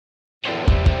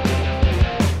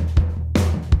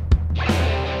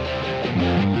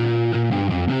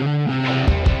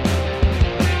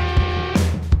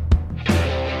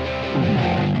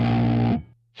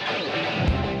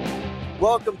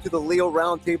welcome to the Leo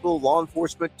Roundtable Law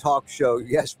Enforcement Talk Show.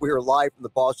 Yes, we are live from the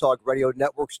Boss Hog Radio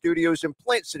Network studios in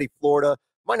Plant City, Florida.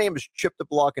 My name is Chip the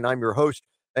Block, and I'm your host.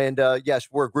 And yes,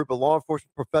 we're a group of law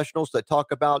enforcement professionals that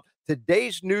talk about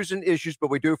today's news and issues,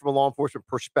 but we do it from a law enforcement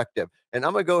perspective. And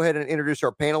I'm going to go ahead and introduce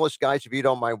our panelists, guys, if you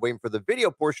don't mind waiting for the video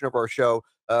portion of our show.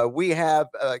 We have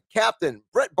Captain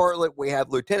Brett Bartlett. We have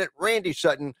Lieutenant Randy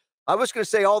Sutton. I was going to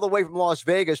say all the way from Las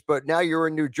Vegas, but now you're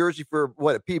in New Jersey for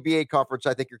what, a PBA conference,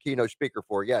 I think you're keynote speaker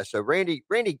for. Yeah. So Randy,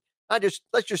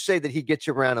 let's just say that he gets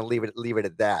you around and leave it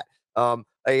at that.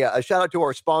 A shout out to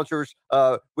our sponsors.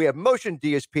 We have Motion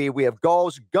DSP, we have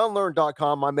Galls,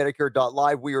 Gunlearn.com,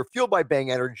 MyMedicare.live. We are fueled by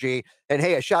Bang Energy. And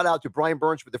hey, a shout out to Brian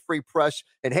Burns with the Free Press.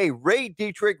 And hey, Ray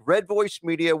Dietrich, Red Voice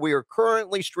Media. We are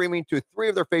currently streaming to 3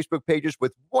 of their Facebook pages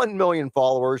with 1 million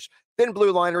followers. Thin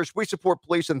Blue Liners, we support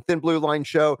police and Thin Blue Line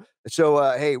Show. So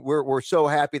hey, we're so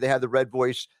happy to have the Red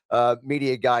Voice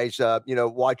media guys,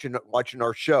 watching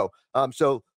our show.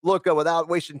 So look, without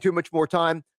wasting too much more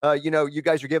time, you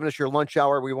guys are giving us your lunch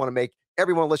hour. We want to make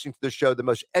everyone listening to the show the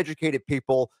most educated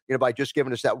people, by just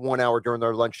giving us that 1 hour during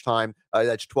their lunchtime.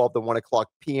 That's 12 to 1 o'clock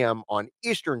p.m. on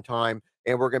Eastern time.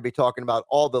 And we're going to be talking about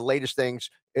all the latest things,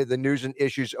 the news and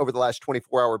issues over the last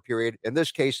 24-hour period. In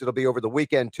this case, it'll be over the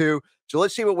weekend, too. So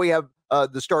let's see what we have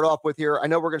to start off with here. I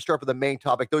know we're going to start with the main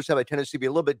topic. Those have a tendency to be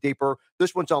a little bit deeper.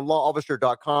 This one's on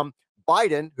lawofficer.com.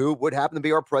 Biden, who would happen to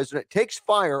be our president, takes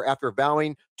fire after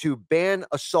vowing to ban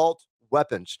assault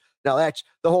weapons. Now, that's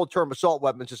the whole term assault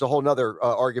weapons is a whole nother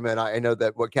argument. I know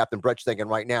that what Captain Brett's thinking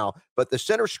right now. But the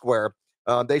center square,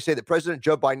 they say that President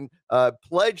Joe Biden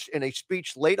pledged in a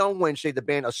speech late on Wednesday to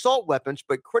ban assault weapons,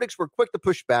 but critics were quick to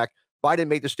push back. Biden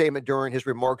made the statement during his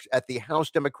remarks at the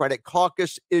House Democratic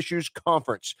Caucus Issues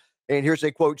Conference. And here's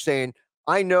a quote saying,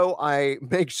 "I know I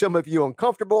make some of you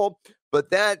uncomfortable, but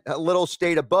that little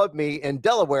state above me in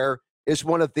Delaware is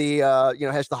one of the,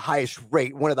 has the highest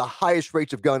rate, one of the highest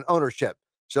rates of gun ownership."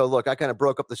 So look, I kind of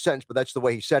broke up the sentence, but that's the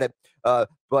way he said it.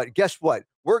 But guess what?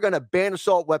 We're going to ban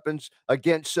assault weapons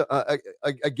against,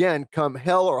 again, come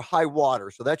hell or high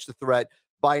water. So that's the threat.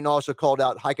 Biden also called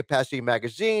out high-capacity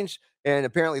magazines, and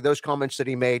apparently those comments that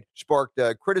he made sparked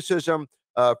criticism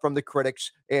from the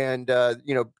critics and,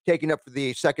 taking up for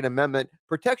the Second Amendment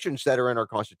protections that are in our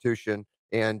Constitution.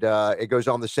 And it goes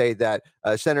on to say that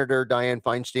Senator Dianne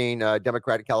Feinstein,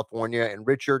 Democrat of California, and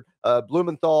Richard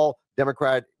Blumenthal,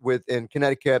 Democrat in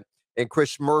Connecticut, and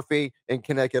Chris Murphy in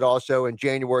Connecticut also. In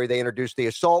January, they introduced the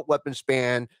assault weapons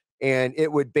ban, and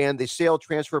it would ban the sale,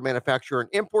 transfer, manufacture, and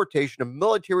importation of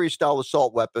military-style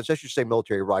assault weapons. I should say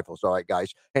military rifles, all right,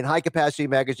 guys, and high-capacity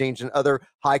magazines and other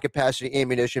high-capacity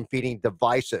ammunition feeding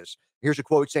devices. Here's a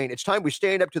quote saying, "It's time we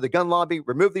stand up to the gun lobby,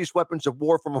 remove these weapons of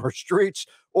war from our streets,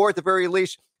 or at the very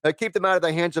least, keep them out of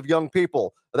the hands of young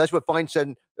people." That's what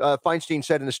Feinstein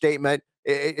said in a statement.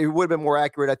 It would have been more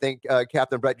accurate, I think,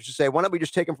 Captain Brett, just to say, why don't we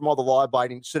just take them from all the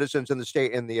law-abiding citizens in the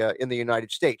state, in the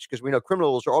United States? Because we know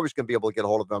criminals are always going to be able to get a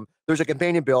hold of them. There's a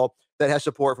companion bill that has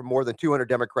support from more than 200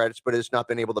 Democrats, but it's not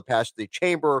been able to pass the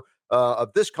chamber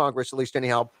of this Congress, at least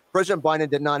anyhow. President Biden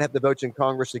did not have the votes in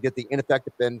Congress to get the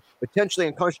ineffective and potentially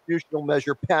unconstitutional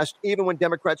measure passed, even when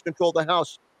Democrats control the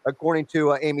House, according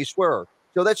to Amy Swearer.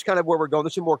 So that's kind of where we're going.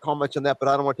 There's some more comments on that, but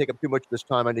I don't want to take up too much of this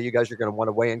time. I know you guys are going to want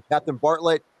to weigh in. Captain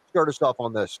Bartlett, start us off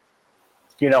on this.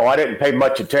 I didn't pay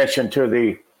much attention to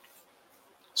the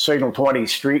Signal 20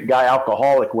 street guy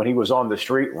alcoholic when he was on the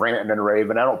street ranting and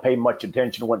raving. I don't pay much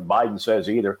attention to what Biden says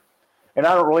either. And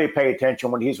I don't really pay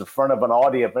attention when he's in front of an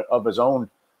audience of his own,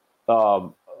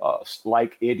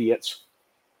 like idiots,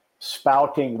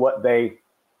 spouting what they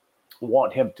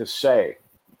want him to say.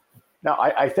 Now,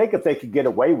 I think if they could get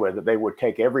away with it, they would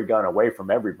take every gun away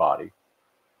from everybody.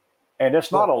 And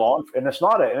it's not it's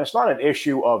not an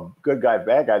issue of good guy,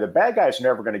 bad guy. The bad guy's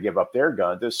never going to give up their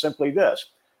guns. It's simply this: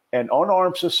 an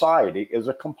unarmed society is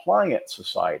a compliant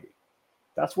society.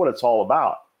 That's what it's all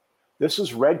about. This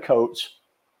is redcoats,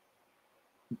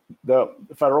 the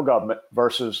federal government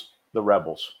versus the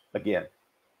rebels again.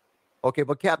 Okay,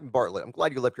 but Captain Bartlett, I'm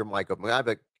glad you left your mic open. I have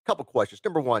a couple questions.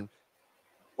 Number one,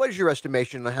 what is your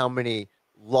estimation on how many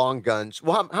long guns?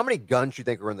 Well, how many guns do you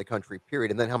think are in the country,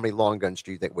 period? And then how many long guns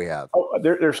do you think we have? Oh,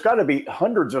 there's got to be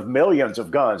hundreds of millions of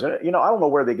guns. And, I don't know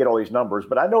where they get all these numbers,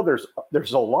 but I know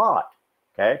there's a lot.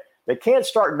 Okay. They can't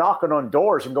start knocking on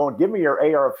doors and going, "Give me your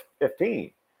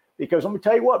AR-15." Because let me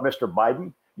tell you what, Mr.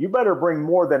 Biden, you better bring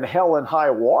more than hell and high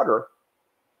water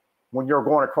when you're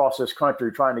going across this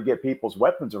country trying to get people's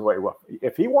weapons away.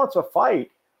 If he wants a fight,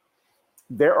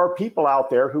 there are people out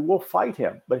there who will fight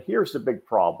him. But here's the big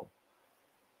problem.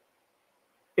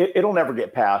 It'll never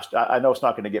get passed. I know it's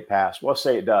not going to get passed. Let's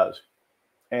say it does.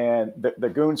 and the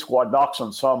goon squad knocks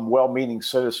on some well-meaning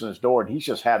citizen's door, and he's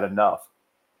just had enough.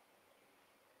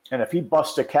 And if he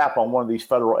busts a cap on one of these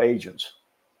federal agents,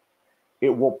 it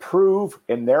will prove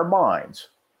in their minds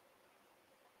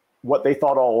what they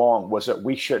thought all along, was that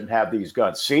we shouldn't have these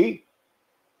guns. See,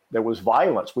 there was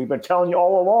violence. We've been telling you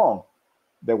all along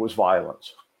there was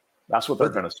violence. That's what they're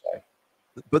going to say.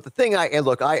 But the thing I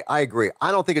agree.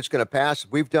 I don't think it's going to pass.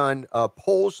 We've done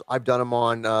polls. I've done them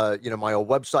on, my old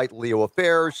website, Leo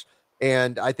Affairs.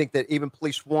 And I think that even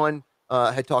Police One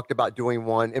had talked about doing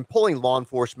one, and pulling law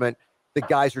enforcement. The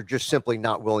guys are just simply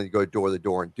not willing to go door to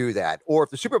door and do that. Or if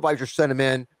the supervisor sent them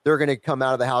in, they're going to come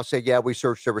out of the house, say, yeah, we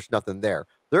searched, there was nothing there.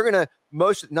 They're going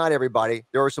to, not everybody,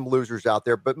 there are some losers out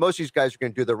there, but most of these guys are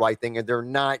going to do the right thing, and they're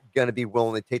not going to be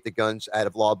willing to take the guns out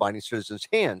of law-abiding citizens'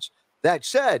 hands. That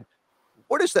said,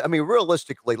 what is that? I mean,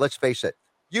 realistically, let's face it.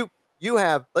 You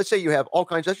have, let's say you have all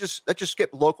kinds, let's just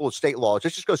skip local and state laws.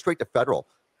 Let's just go straight to federal.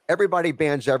 Everybody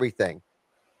bans everything.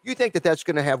 You think that that's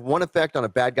going to have one effect on a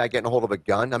bad guy getting a hold of a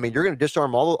gun? I mean, you're going to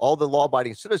disarm all the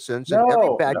law-abiding citizens, and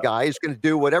every bad guy is going to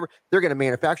do whatever. They're going to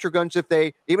manufacture guns it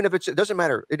doesn't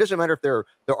matter. It doesn't matter if they're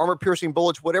armor-piercing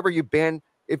bullets, whatever you ban.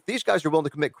 If these guys are willing to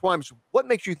commit crimes, what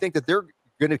makes you think that they're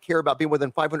going to care about being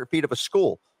within 500 feet of a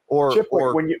school? Chip,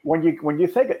 when you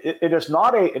think it is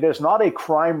not a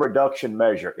crime reduction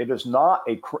measure. It is not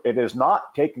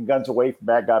taking guns away from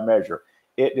bad guy measure.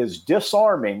 It is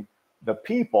disarming the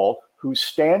people who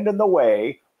stand in the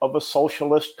way of a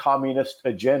socialist communist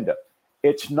agenda.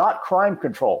 It's not crime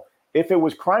control. If it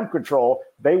was crime control,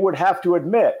 they would have to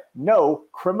admit, no,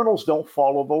 criminals don't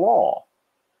follow the law.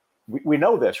 We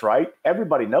know this, right?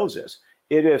 Everybody knows this.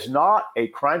 It is not a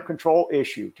crime control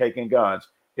issue, taking guns.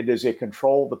 It is a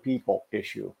control the people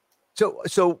issue.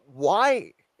 So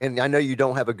why, and I know you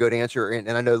don't have a good answer, and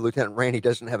I know Lieutenant Randy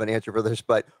doesn't have an answer for this,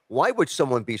 but why would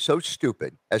someone be so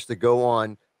stupid as to go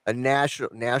on a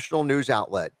national news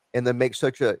outlet and then make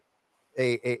such a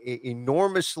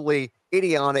enormously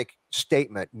idiotic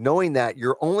statement, knowing that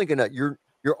you're only gonna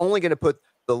put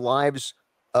the lives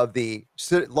of the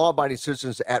law-abiding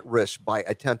citizens at risk by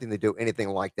attempting to do anything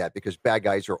like that, because bad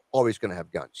guys are always going to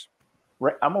have guns?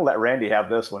 I'm going to let Randy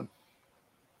have this one.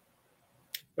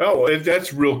 Oh,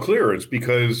 that's real clear. It's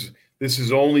because this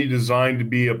is only designed to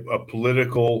be a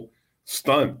political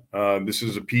stunt. This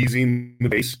is appeasing the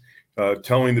base.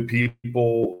 Telling the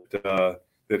people that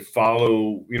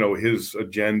follow, his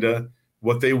agenda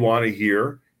what they want to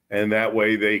hear, and that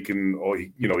way they can,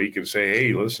 he can say,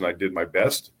 "Hey, listen, I did my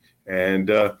best," and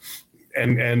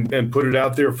put it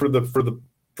out there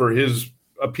for his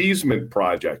appeasement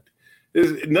project.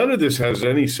 None of this has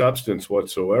any substance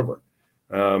whatsoever.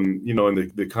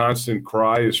 And the constant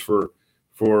cry is for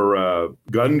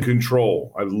gun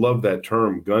control. I love that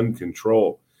term, gun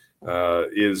control.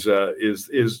 It's the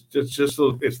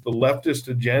leftist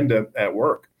agenda at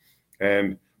work,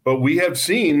 but we've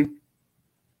seen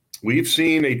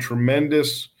a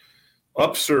tremendous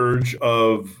upsurge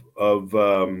of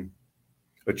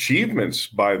achievements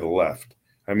by the left.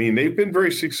 I mean, they've been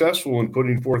very successful in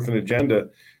putting forth an agenda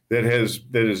that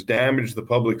has damaged the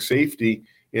public safety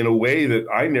in a way that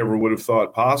I never would have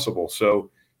thought possible. So,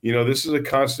 this is a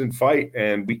constant fight,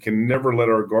 and we can never let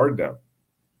our guard down.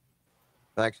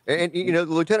 Thanks. And,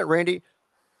 Lieutenant Randy,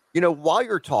 while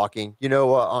you're talking,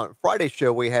 on Friday's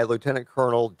show, we had Lieutenant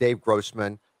Colonel Dave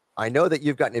Grossman. I know that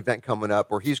you've got an event coming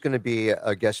up where he's going to be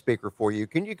a guest speaker for you.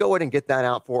 Can you go ahead and get that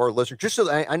out for our listeners? Just so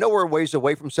that I know we're a ways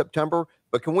away from September,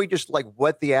 but can we just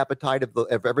whet the appetite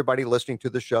of everybody listening to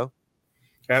the show?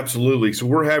 Absolutely. So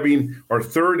we're having our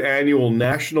third annual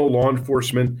National Law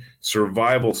Enforcement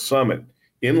Survival Summit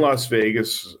in Las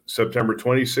Vegas, September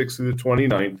 26th through the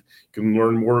 29th. You can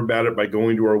learn more about it by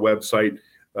going to our website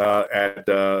at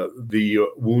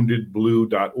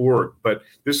thewoundedblue.org. But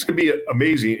this is going to be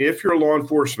amazing. If you're a law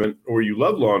enforcement or you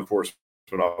love law enforcement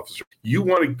officer, you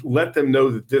want to let them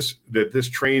know that this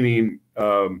training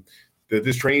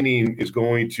is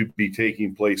going to be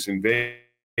taking place in Vegas.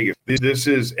 This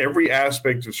is every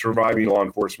aspect of surviving a law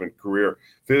enforcement career: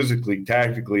 physically,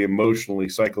 tactically, emotionally,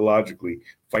 psychologically,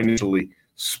 financially,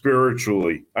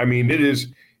 spiritually. I mean, it is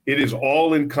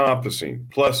all encompassing.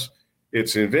 Plus,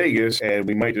 it's in Vegas, and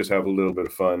we might just have a little bit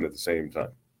of fun at the same time.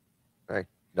 All right,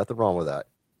 nothing wrong with that.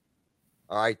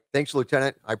 All right, thanks,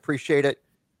 Lieutenant. I appreciate it.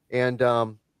 And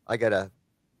I gotta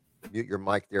mute your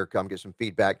mic there. Come get some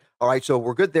feedback. All right, so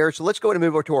we're good there. So let's go ahead and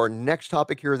move over to our next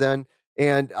topic here then.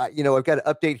 And, I've got an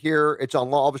update here. It's on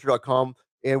lawofficer.com.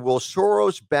 And will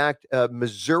Soros-backed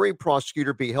Missouri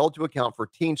prosecutor be held to account for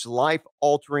teens'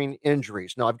 life-altering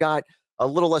injuries? Now, I've got a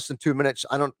little less than 2 minutes.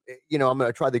 I'm going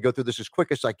to try to go through this as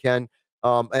quick as I can.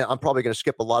 And I'm probably going to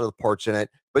skip a lot of the parts in it.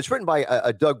 but it's written by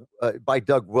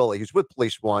Doug Willey, who's with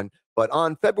Police One. But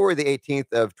on February the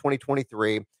 18th of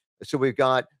 2023, so we've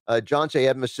got Johntay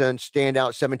Edmondson,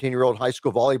 standout 17-year-old high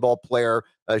school volleyball player.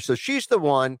 So she's the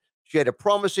one. She had a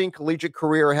promising collegiate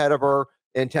career ahead of her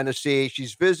in Tennessee.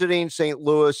 She's visiting St.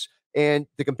 Louis and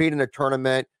to compete in a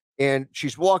tournament, and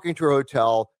she's walking to her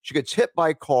hotel. She gets hit by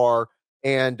a car,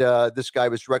 and this guy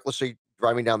was recklessly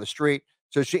driving down the street.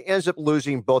 So she ends up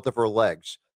losing both of her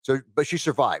legs. But she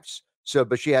survives.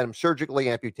 But she had them surgically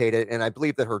amputated, and I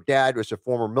believe that her dad was a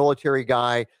former military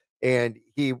guy, and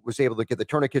he was able to get the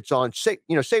tourniquets on,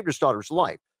 saved his daughter's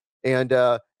life. And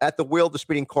at the wheel of the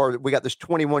speeding car, we got this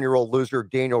 21-year-old loser,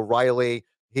 Daniel Riley.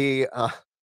 He a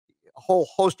whole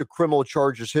host of criminal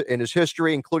charges in his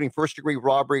history, including first-degree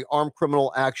robbery, armed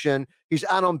criminal action. He's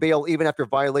out on bail even after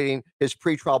violating his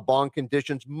pretrial bond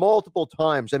conditions multiple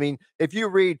times. I mean, if you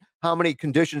read how many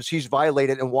conditions he's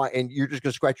violated and why, and you're just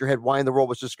going to scratch your head, why in the world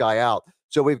was this guy out?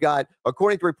 So we've got,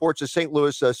 according to reports, the St.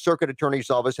 Louis Circuit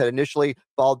Attorney's Office had initially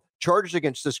filed charges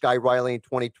against this guy, Riley, in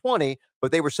 2020,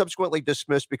 but they were subsequently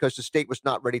dismissed because the state was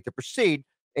not ready to proceed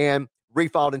and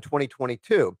refiled in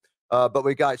 2022. But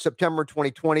we got September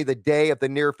 2020, the day of the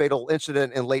near-fatal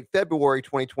incident in late February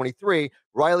 2023.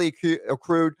 Riley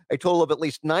accrued a total of at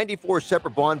least 94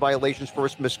 separate bond violations for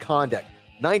his misconduct.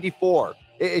 94.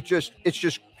 It's just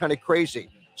kind of crazy.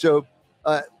 So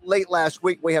late last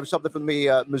week, we have something from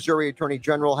the Missouri Attorney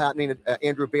General happening,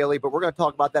 Andrew Bailey, but we're going to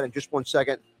talk about that in just 1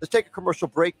 second. Let's take a commercial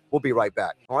break. We'll be right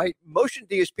back. All right. Motion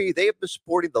DSP, they have been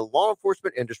supporting the law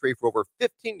enforcement industry for over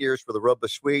 15 years for the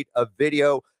robust suite of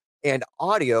video and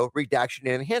audio redaction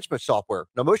and enhancement software.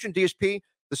 Now, Motion DSP,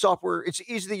 the software, it's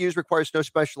easy to use, requires no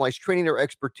specialized training or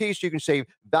expertise. You can save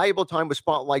valuable time with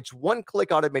Spotlight's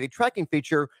one-click automated tracking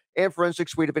feature and forensic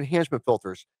suite of enhancement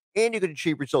filters. And you can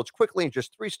achieve results quickly in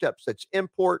just 3 steps. That's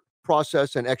import,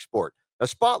 process, and export. Now,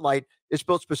 Spotlight is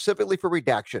built specifically for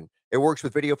redaction. It works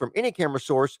with video from any camera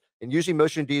source, and using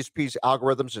Motion DSP's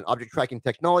algorithms and object tracking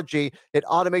technology, it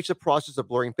automates the process of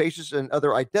blurring faces and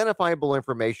other identifiable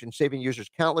information, saving users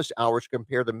countless hours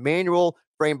compared to manual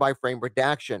frame-by-frame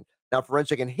redaction. Now,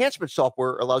 forensic enhancement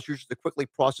software allows users to quickly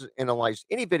process and analyze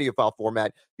any video file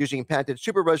format using patented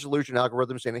super resolution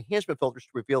algorithms and enhancement filters to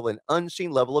reveal an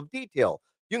unseen level of detail.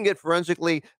 You can get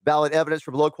forensically valid evidence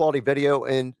from low-quality video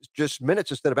in just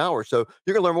minutes instead of hours. So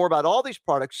you're going to learn more about all these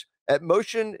products at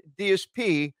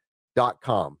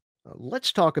motiondsp.com.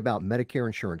 Let's talk about Medicare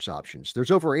insurance options.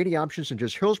 There's over 80 options in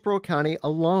just Hillsborough County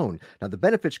alone. Now, the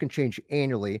benefits can change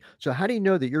annually. So how do you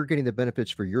know that you're getting the benefits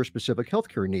for your specific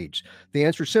healthcare needs? The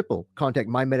answer is simple. Contact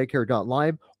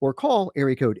mymedicare.live or call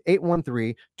area code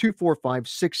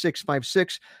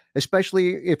 813-245-6656,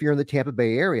 especially if you're in the Tampa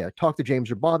Bay area. Talk to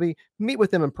James or Bobby. Meet with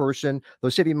them in person.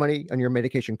 They'll save you money on your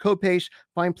medication copays,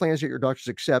 find plans that your doctors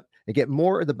accept, and get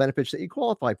more of the benefits that you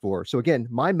qualify for. So again,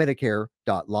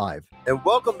 mymedicare.live. And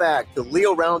welcome back to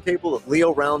Leo Roundtable at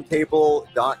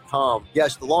leoroundtable.com.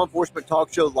 Yes, the law enforcement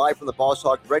talk show live from the Boss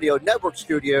Hog Radio Network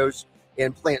studios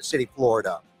in Plant City,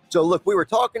 Florida. So look, we were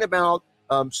talking about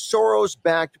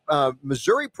Soros-backed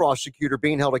Missouri prosecutor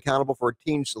being held accountable for a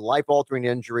teen's life-altering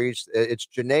injuries. It's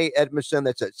Janae Edmondson.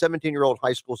 That's a 17-year-old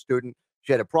high school student.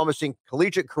 She had a promising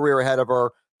collegiate career ahead of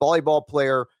her, volleyball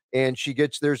player, and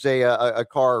there's a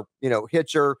car,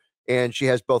 hits her, and she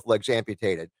has both legs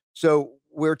amputated. So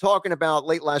we're talking about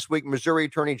late last week, Missouri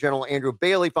Attorney General Andrew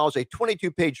Bailey files a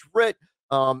 22-page writ.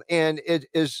 And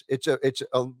it's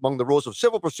among the rules of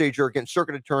civil procedure against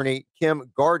Circuit Attorney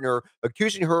Kim Gardner,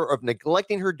 accusing her of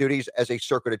neglecting her duties as a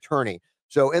circuit attorney.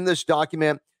 So in this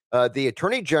document, the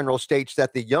Attorney General states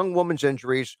that the young woman's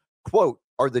injuries, quote,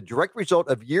 are the direct result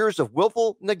of years of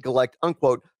willful neglect,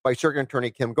 unquote, by Circuit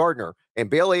Attorney Kim Gardner. And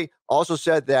Bailey also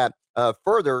said that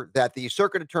further, that the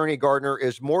Circuit Attorney Gardner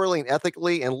is morally and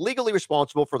ethically and legally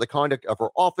responsible for the conduct of her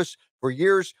office. For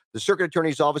years, the Circuit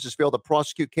Attorney's Office has failed to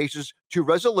prosecute cases to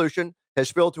resolution,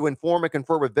 has failed to inform and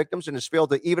confer with victims, and has failed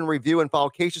to even review and file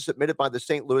cases submitted by the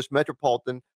St. Louis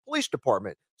Metropolitan Police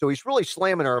Department. So he's really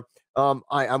slamming her.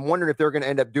 I'm wondering if they're going to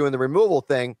end up doing the removal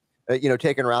thing,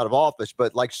 taking her out of office.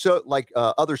 But like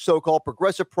other so-called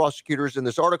progressive prosecutors in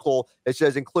this article, it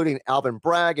says, including Alvin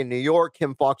Bragg in New York,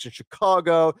 Kim Fox in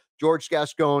Chicago, George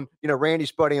Gascon, Randy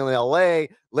Spudding in L.A.,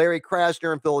 Larry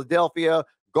Krasner in Philadelphia.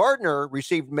 Gardner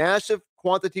received massive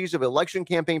quantities of election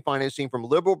campaign financing from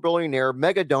liberal billionaire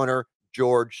mega donor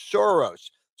George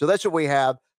Soros. So that's what we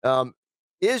have.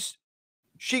 Is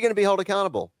she going to be held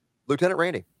accountable? Lieutenant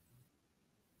Randy.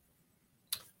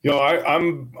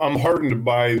 I'm heartened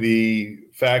by the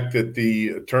fact that the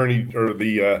attorney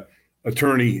state's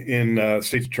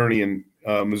attorney in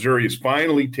Missouri is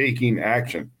finally taking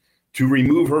action to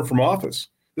remove her from office.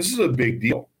 This is a big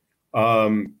deal.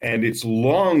 And it's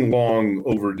long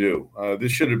overdue.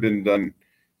 This should have been done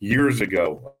years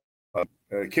ago.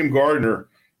 Kim Gardner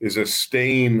is a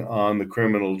stain on the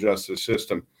criminal justice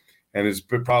system, and has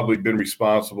probably been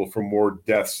responsible for more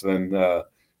deaths than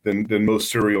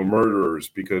most serial murderers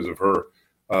because of her.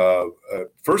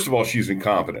 First of all, she's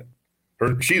incompetent.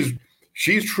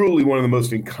 She's truly one of the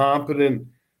most incompetent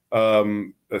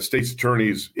state's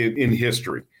attorneys in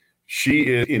history. She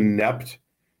is inept.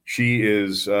 She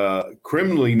is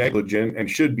criminally negligent and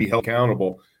should be held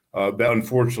accountable. That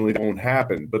unfortunately won't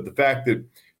happen. But the fact that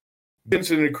the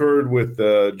incident occurred with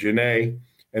Janae,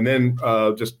 and then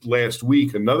just last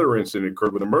week another incident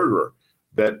occurred with a murderer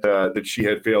that she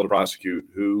had failed to prosecute,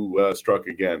 who struck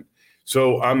again.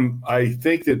 So I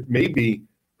think that maybe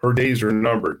her days are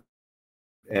numbered.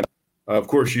 And of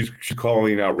course, she's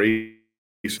calling out race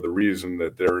for the reason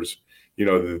that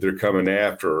that they're coming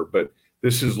after her. But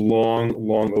this is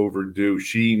long overdue.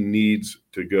 She needs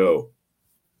to go.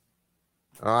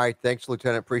 All right. Thanks,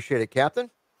 Lieutenant. Appreciate it.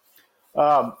 Captain?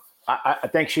 I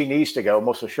think she needs to go.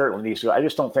 Most assuredly needs to go. I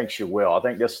just don't think she will. I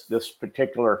think this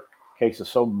particular case is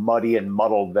so muddy and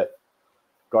muddled that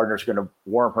Gardner's going to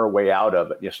worm her way out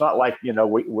of it. It's not like,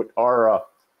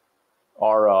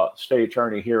 our state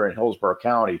attorney here in Hillsborough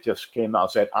County just came out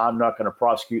and said, I'm not going to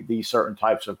prosecute these certain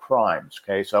types of crimes.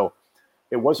 Okay. So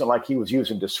it wasn't like he was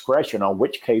using discretion on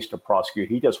which case to prosecute.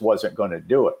 He just wasn't going to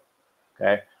do it.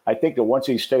 Okay. I think that once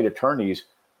these state attorneys,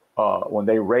 when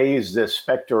they raise this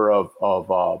specter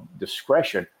of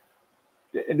discretion,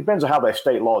 it depends on how that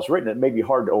state law is written. It may be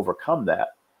hard to overcome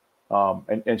that.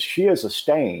 And she is a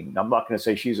stain. I'm not going to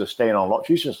say she's a stain on law.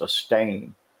 She's just a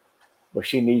stain, but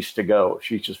she needs to go.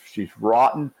 She's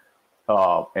rotten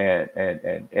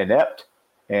and inept,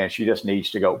 and she just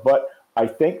needs to go. But I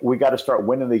think we got to start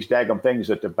winning these daggum things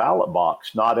at the ballot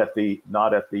box, not at the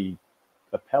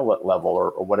appellate level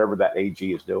or whatever that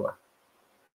AG is doing.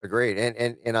 Agreed.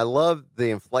 And I love the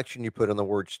inflection you put on the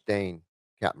word stain,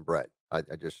 Captain Brett. I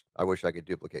wish I could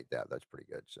duplicate that. That's pretty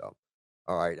good. So,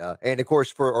 all right. And of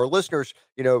course, for our listeners,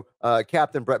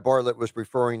 Captain Brett Bartlett was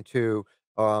referring to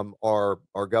our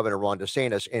Governor Ron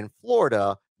DeSantis in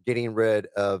Florida getting rid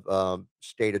of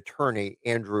State Attorney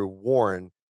Andrew Warren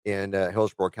in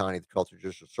Hillsborough County, the 12th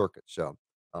Judicial Circuit. So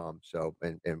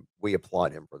we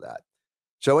applaud him for that.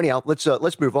 So anyhow,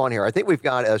 let's move on here. I think we've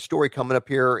got a story coming up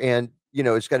here, and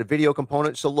it's got a video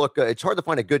component. So look, it's hard to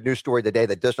find a good news story today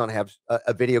that does not have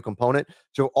a video component.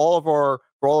 So for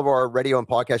all of our radio and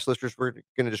podcast listeners, we're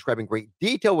going to describe in great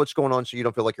detail what's going on, so you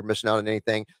don't feel like you're missing out on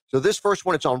anything. So this first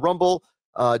one, it's on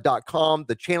Rumble.com.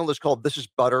 The channel is called This Is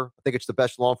Butter. I think it's the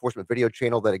best law enforcement video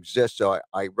channel that exists. So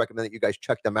I recommend that you guys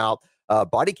check them out.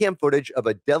 Body cam footage of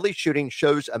a deadly shooting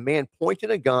shows a man pointing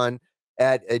a gun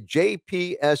at a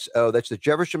JPSO, that's the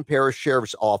Jefferson Parish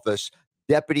Sheriff's Office,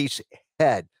 deputy's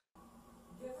head.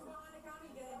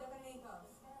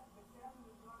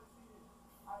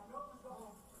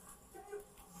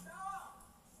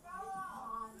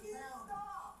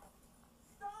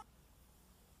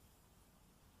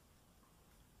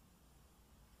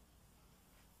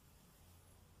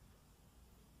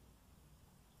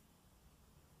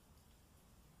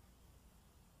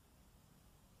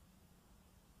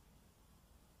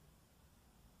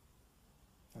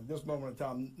 At this moment in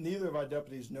time, neither of our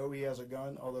deputies know he has a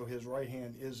gun, although his right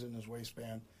hand is in his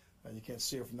waistband. You can't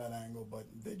see it from that angle, but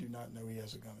they do not know he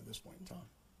has a gun at this point in time.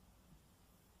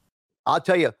 I'll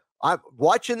tell you, I'm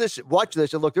watch this,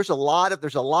 and look, there's a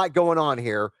lot going on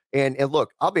here. And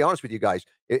look, I'll be honest with you guys.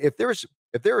 If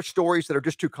there are stories that are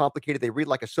just too complicated, they read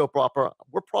like a soap opera,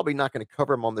 we're probably not going to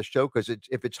cover them on the show, because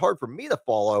if it's hard for me to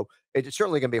follow, it's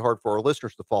certainly going to be hard for our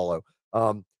listeners to follow.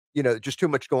 Just too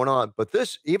much going on. But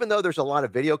this, even though there's a lot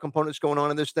of video components going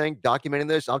on in this thing, documenting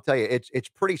this, I'll tell you, it's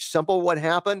pretty simple what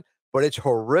happened, but it's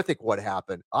horrific what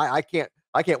happened. I can't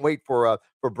wait for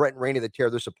Brett and Rainey to tear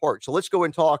this apart. So let's go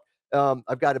and talk.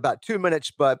 I've got about 2 minutes,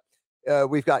 but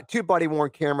we've got two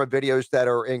body-worn camera videos that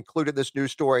are included in this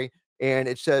news story. And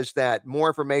it says that more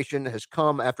information has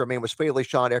come after a man was fatally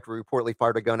shot after he reportedly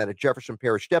fired a gun at a Jefferson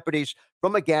Parish deputies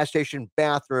from a gas station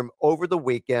bathroom over the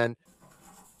weekend.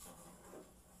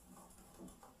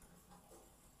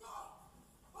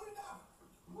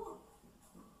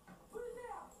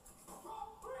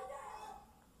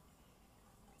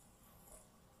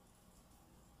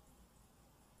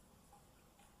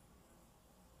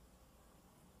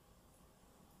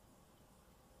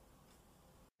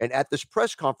 And at this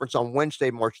press conference on Wednesday,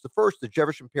 March the 1st, the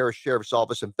Jefferson Parish Sheriff's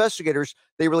Office investigators,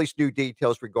 they released new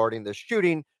details regarding the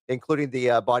shooting, including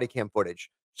the body cam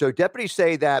footage. So deputies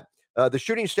say that the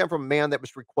shooting stemmed from a man that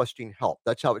was requesting help.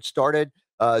 That's how it started.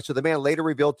 So the man later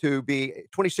revealed to be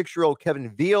 26-year-old Kevin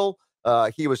Veal.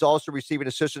 He was also receiving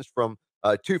assistance from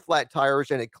two flat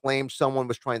tires, and it claimed someone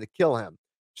was trying to kill him.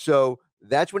 So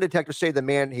that's when detectives say the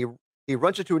man, he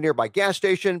runs into a nearby gas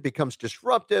station, becomes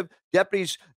disruptive.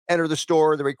 Deputies enter the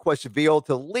store. They request Veal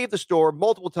to leave the store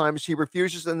multiple times. He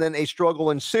refuses, and then a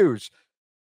struggle ensues.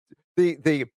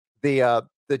 The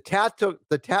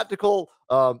tactical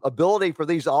ability for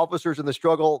these officers in the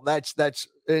struggle, that's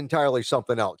entirely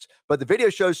something else. But the video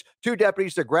shows two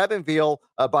deputies, they're grabbing Veal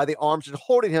by the arms and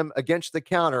holding him against the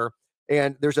counter.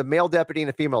 And there's a male deputy and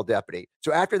a female deputy.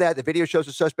 So after that, the video shows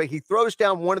the suspect. He throws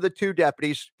down one of the two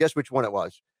deputies. Guess which one it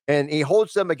was? And he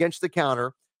holds them against the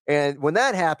counter. And when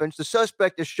that happens, the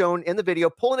suspect is shown in the video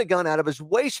pulling a gun out of his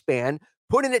waistband,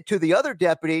 putting it to the other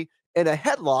deputy in a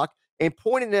headlock, and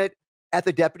pointing it at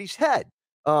the deputy's head.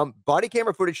 Body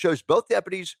camera footage shows both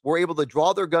deputies were able to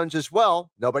draw their guns as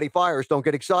well. Nobody fires. Don't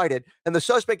get excited. And the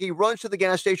suspect, he runs to the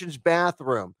gas station's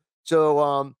bathroom.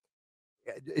 So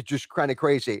it's just kind of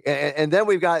crazy. And then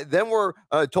we're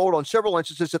told on several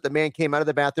instances that the man came out of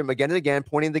the bathroom again and again,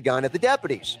 pointing the gun at the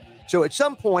deputies. So at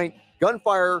some point,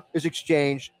 gunfire is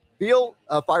exchanged. Veal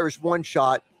fires one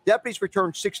shot. Deputies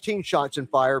returned 16 shots and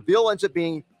fire. Veal ends up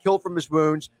being killed from his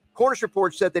wounds. Coroner's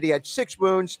report said that he had 6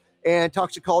 wounds, and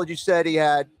toxicology said he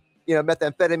had,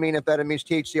 methamphetamine, amphetamines,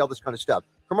 THC, all this kind of stuff.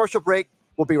 Commercial break.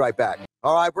 We'll be right back.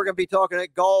 All right, we're going to be talking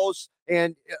at Galls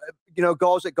and,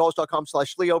 Galls at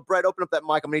galls.com/Leo. Brett, open up that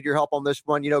mic. I'm going to need your help on this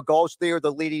one. Galls, they are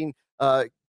the leading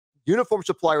uniform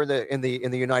supplier in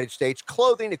the United States,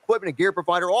 clothing, equipment, and gear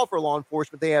provider, all for law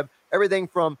enforcement. They have everything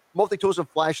from multi-tools and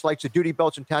flashlights to duty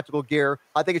belts and tactical gear.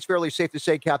 I think it's fairly safe to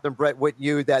say, Captain Brett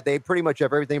Whitney, that they pretty much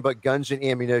have everything but guns and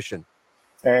ammunition.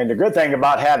 And the good thing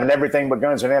about having everything but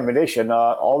guns and ammunition,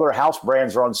 all their house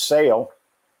brands are on sale.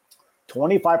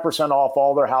 25% off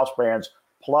all their house brands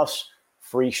plus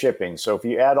free shipping. So if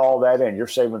you add all that in, you're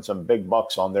saving some big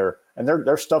bucks on their, and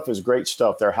their stuff is great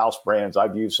stuff. Their house brands,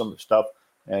 I've used some of the stuff,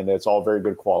 and it's all very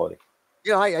good quality.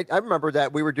 I remember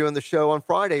that we were doing the show on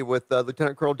Friday with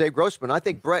Lieutenant Colonel Dave Grossman. I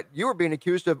think, Brett, you were being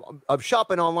accused of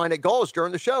shopping online at Galls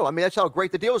during the show. I mean, that's how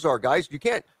great the deals are, guys. You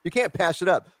can't pass it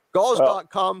up.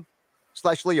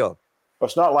 Galls.com/Leo. Well,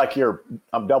 it's not like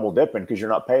I'm double dipping because you're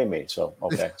not paying me. So,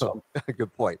 okay. So.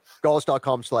 Good point.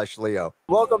 Galls.com/Leo.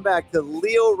 Welcome back to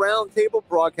Leo Roundtable,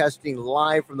 broadcasting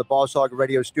live from the Boss Hog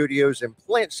Radio Studios in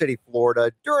Plant City,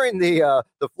 Florida, during the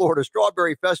Florida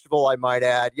Strawberry Festival, I might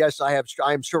add. Yes,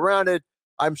 I'm surrounded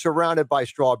by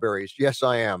strawberries. Yes,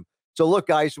 I am. So look,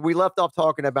 guys, we left off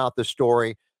talking about the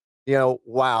story.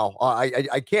 Wow.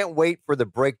 I can't wait for the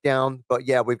breakdown. But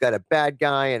yeah, we've got a bad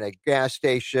guy in a gas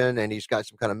station, and he's got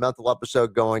some kind of mental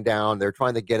episode going down. They're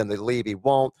trying to get him to leave. He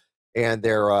won't. And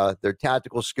their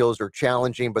tactical skills are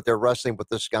challenging, but they're wrestling with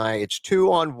this guy. It's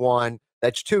 2-on-1.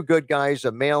 That's 2 good guys,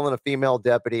 a male and a female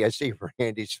deputy. I see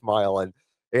Randy smiling.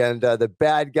 And the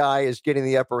bad guy is getting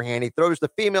the upper hand. He throws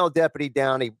the female deputy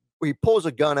down. He pulls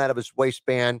a gun out of his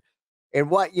waistband. And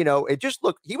it just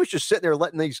looked, he was just sitting there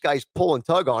letting these guys pull and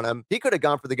tug on him. He could have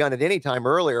gone for the gun at any time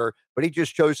earlier, but he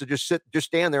just chose to just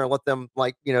stand there and let them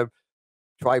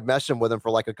try messing with him for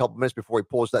like a couple minutes before he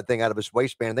pulls that thing out of his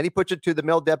waistband. And then he puts it to the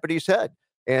male deputy's head,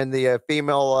 and the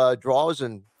female draws,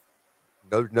 and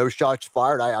no shots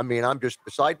fired. I mean, I'm just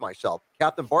beside myself.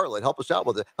 Captain Bartlett, help us out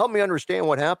with it. Help me understand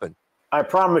what happened. I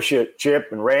promise you, Chip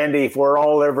and Randy, if we're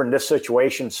all ever in this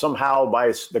situation somehow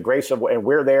by the grace of, and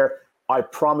we're there, I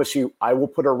promise you, I will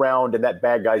put a round in that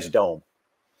bad guy's dome.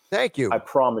 Thank you. I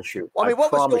promise you. I mean,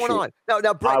 what was going on? Now,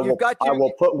 Brett, I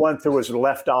will put one through his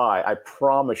left eye. I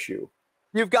promise you.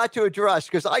 You've got to address,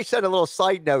 because I said a little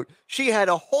side note. She had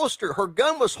a holster. Her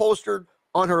gun was holstered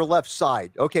on her left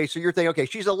side. Okay, so you're thinking, okay,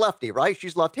 she's a lefty, right?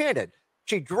 She's left-handed.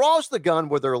 She draws the gun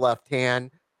with her left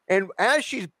hand, and as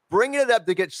she's bringing it up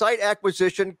to get sight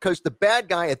acquisition, because the bad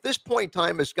guy at this point in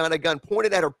time has got a gun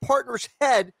pointed at her partner's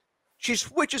head, she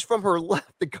switches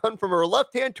the gun from her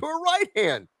left hand to her right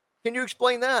hand. Can you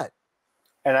explain that?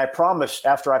 And I promise,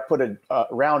 after I put a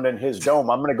round in his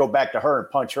dome, I'm going to go back to her and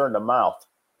punch her in the mouth.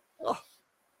 Oh.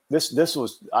 This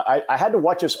was, I had to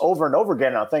watch this over and over again.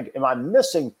 And I think, am I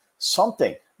missing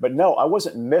something? But no, I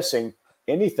wasn't missing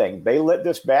anything. They let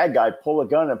this bad guy pull a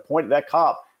gun and point at that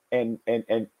cop, and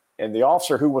the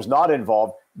officer who was not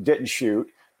involved didn't shoot.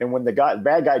 And when the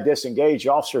bad guy disengaged,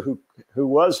 the officer who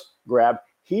was grabbed,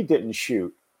 he didn't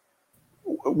shoot.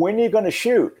 When are you going to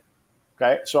shoot?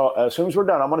 Okay, so as soon as we're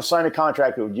done, I'm going to sign a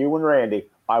contract with you and Randy.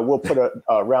 I will put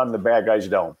a round in the bad guy's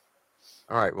dome.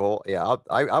 All right. Well, yeah,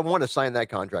 I want to sign that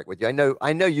contract with you.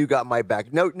 I know you got my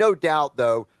back. No doubt,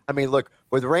 though. I mean, look,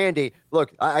 with Randy.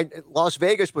 Look, Las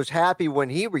Vegas was happy when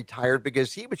he retired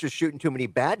because he was just shooting too many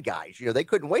bad guys. You know, they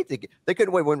couldn't wait. They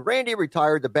couldn't wait. When Randy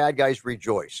retired, the bad guys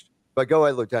rejoiced. But go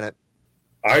ahead, Lieutenant.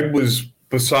 I was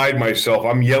beside myself.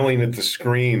 I'm yelling at the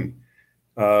screen.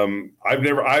 I've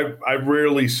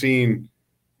rarely seen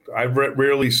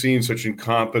such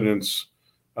incompetence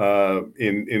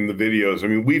in the videos. I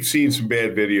mean, we've seen some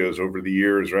bad videos over the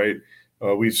years, right?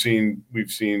 We've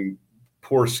seen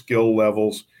poor skill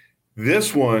levels.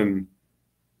 This one's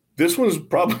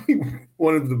probably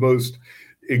one of the most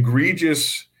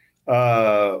egregious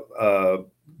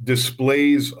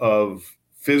displays of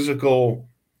physical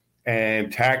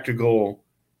and tactical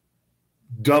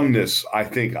dumbness I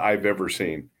think I've ever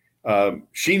seen.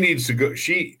 She needs to go.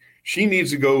 She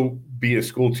needs to go be a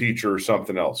school teacher or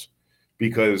something else,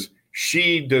 because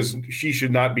she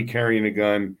should not be carrying a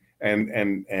gun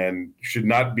and should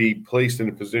not be placed in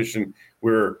a position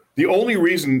where the only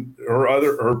reason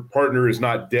her partner is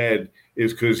not dead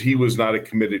is because he was not a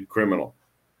committed criminal.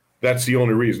 That's the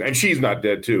only reason. And she's not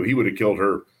dead too. He would have killed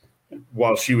her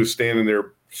while she was standing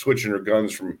there switching her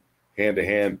guns from hand to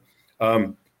hand.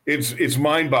 It's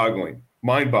mind-boggling.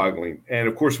 And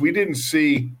of course, we didn't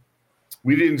see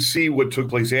what took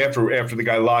place after the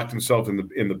guy locked himself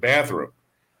in the bathroom.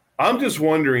 I'm just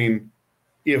wondering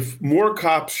if more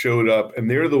cops showed up and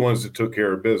they're the ones that took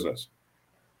care of business,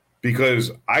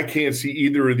 because I can't see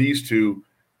either of these two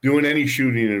doing any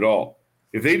shooting at all.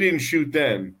 If they didn't shoot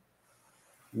then,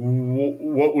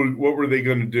 what were they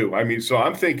going to do? I mean, so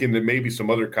I'm thinking that maybe some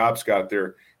other cops got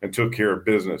there and took care of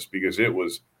business, because it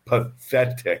was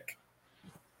pathetic.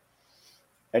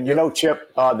 And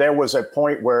Chip, there was a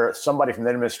point where somebody from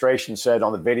the administration said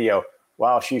on the video,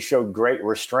 wow, she showed great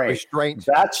restraint.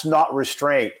 That's not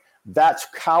restraint. That's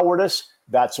cowardice.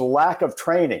 That's lack of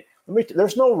training.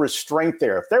 There's no restraint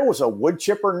there. If there was a wood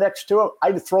chipper next to him,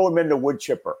 I'd throw him into wood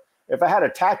chipper. If I had a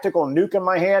tactical nuke in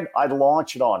my hand, I'd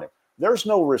launch it on him. There's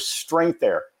no restraint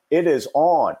there. It is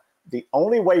on. The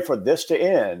only way for this to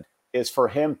end is for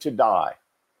him to die.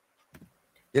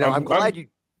 I'm glad you.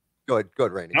 Go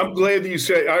ahead, Randy. I'm glad that you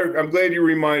said. I'm glad you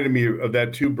reminded me of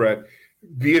that too, Brett,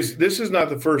 because this is not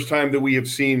the first time that we have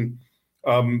seen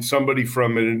somebody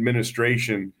from an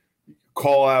administration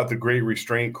call out the Great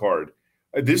Restraint Card.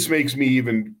 This makes me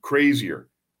even crazier.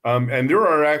 And there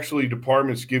are actually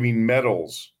departments giving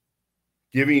medals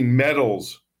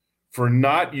for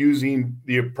not using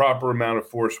the proper amount of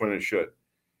force when it should,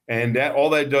 and that all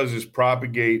that does is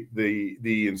propagate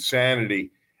the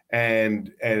insanity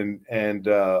and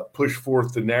push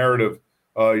forth the narrative.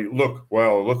 Look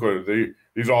what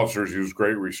these officers use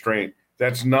great restraint.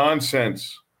 That's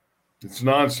nonsense. It's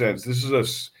nonsense. This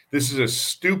is a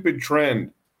stupid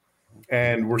trend,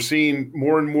 and we're seeing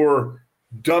more and more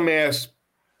dumbass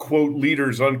quote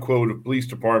leaders unquote of police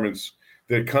departments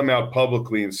that come out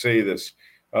publicly and say this.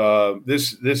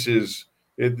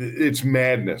 It's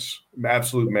madness,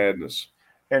 absolute madness.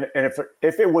 And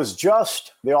if it was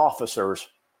just the officers,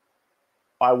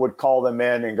 I would call them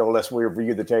in and go, let's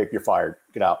review the tape. You're fired.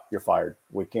 Get out. You're fired.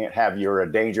 We can't have you're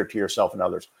a danger to yourself and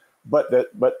others. But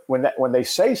when they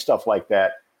say stuff like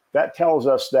that, that tells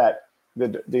us that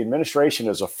the administration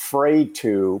is afraid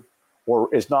to,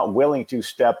 or is not willing to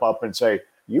step up and say,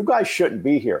 you guys shouldn't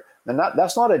be here. And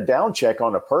that's not a down check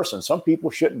on a person. Some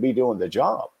people shouldn't be doing the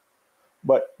job.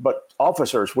 But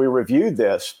officers, we reviewed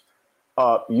this.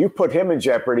 You put him in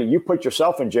jeopardy. You put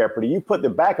yourself in jeopardy. You put the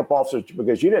backup officers,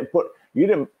 because you didn't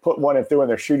put one in through and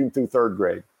they're shooting through third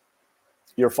grade.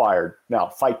 You're fired. Now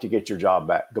fight to get your job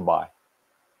back. Goodbye.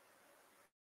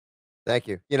 Thank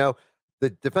you. The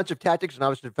defensive tactics, and I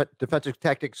was a defensive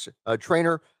tactics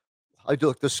trainer.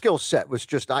 The skill set was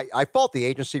just, I fault the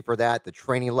agency for that. The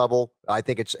training level, I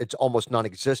think it's almost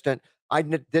non-existent. I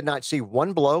did not see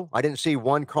one blow. I didn't see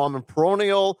one common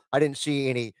peroneal. I didn't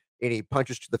see any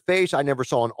punches to the face. I never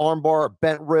saw an arm bar,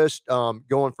 bent wrist,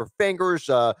 going for fingers,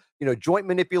 joint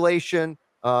manipulation,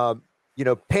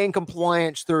 pain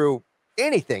compliance through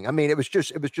anything. I mean, it was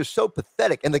just so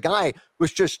pathetic. And the guy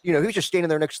was just, he was just standing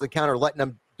there next to the counter, letting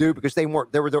them do, because they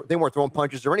weren't throwing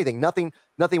punches or anything. Nothing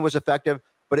was effective.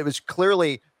 But it was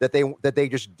clearly that they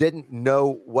just didn't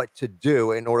know what to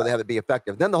do in order to have it be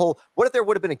effective. Then what if there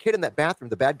would have been a kid in that bathroom?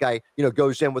 The bad guy,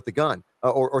 goes in with the gun,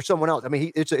 or someone else. I mean,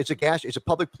 it's a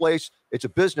public place, it's a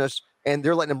business, and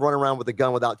they're letting him run around with a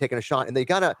gun without taking a shot. And they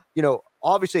gotta,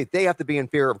 obviously they have to be in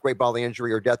fear of great bodily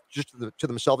injury or death just to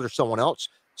themselves or someone else.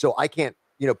 So I can't,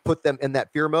 put them in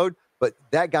that fear mode. But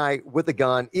that guy with the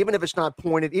gun, even if it's not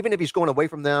pointed, even if he's going away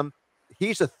from them,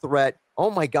 he's a threat. Oh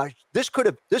my gosh, this could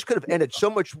have ended so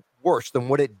much worse than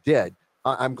what it did.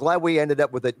 I'm glad we ended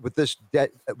up with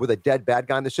a dead bad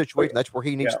guy in the situation. That's where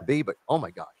he needs to be. But oh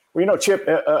my gosh. Well, Chip,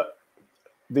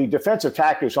 the defensive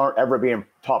tactics aren't ever being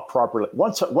taught properly.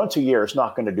 Once a year is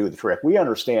not going to do the trick. We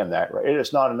understand that, right? It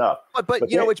is not enough. But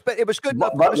it was good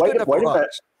enough. It was good enough for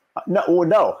us.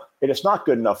 No, it is not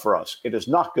good enough for us. It is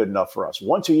not good enough for us.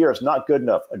 Once a year is not good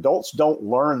enough. Adults don't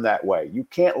learn that way. You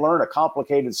can't learn a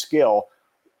complicated skill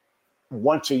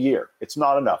once a year. It's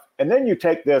not enough. And then you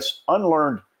take this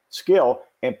unlearned skill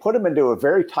and put them into a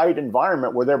very tight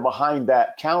environment where they're behind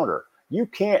that counter. You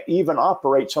can't even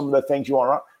operate some of the things you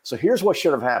want to. So here's what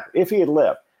should have happened. If he had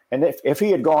lived, and if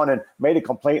he had gone and made a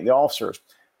complaint to the officers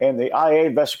and the IA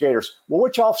investigators, well,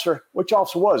 which officer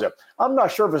was it? I'm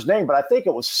not sure of his name, but I think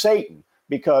it was Satan,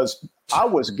 because I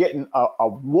was getting a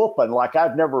whooping like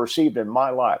I've never received in my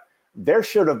life. There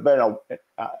should have been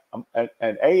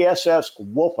an ASS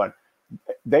whooping.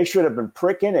 They should have been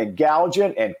pricking and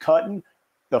gouging and cutting.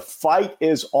 The fight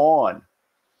is on.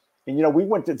 And, we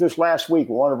went to this last week.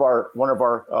 One of our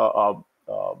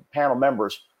panel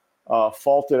members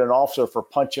faulted an officer for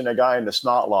punching a guy in the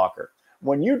snot locker.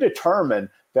 When you determine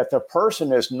that the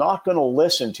person is not going to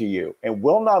listen to you and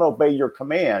will not obey your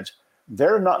commands,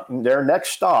 their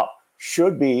next stop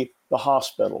should be the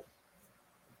hospital.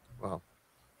 Wow.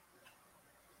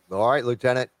 All right,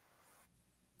 Lieutenant.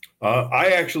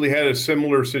 I actually had a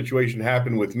similar situation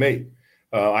happen with me.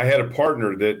 I had a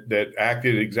partner that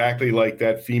acted exactly like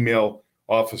that female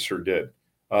officer did.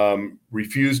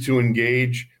 Refused to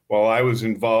engage while I was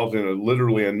involved in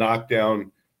literally a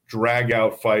knockdown,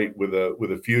 drag-out fight with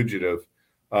a fugitive.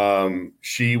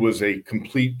 She was a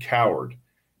complete coward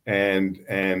and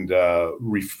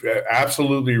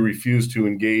absolutely refused to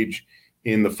engage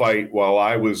in the fight while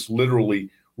I was literally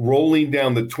rolling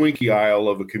down the Twinkie aisle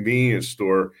of a convenience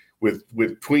store with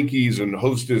Twinkies and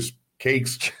Hostess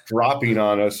cakes dropping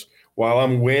on us while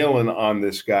I'm wailing on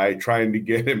this guy, trying to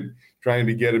get him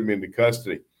into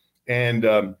custody. And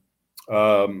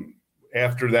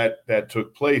after that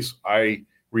took place, I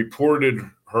reported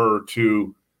her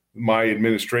to my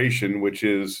administration, which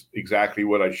is exactly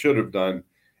what I should have done,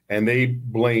 and they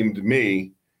blamed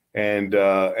me and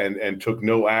took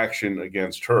no action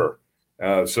against her.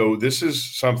 So this is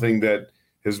something that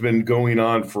has been going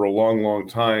on for a long, long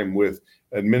time with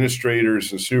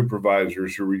administrators and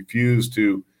supervisors who refuse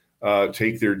to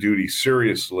take their duty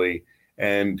seriously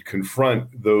and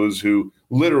confront those who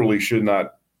literally should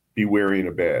not be wearing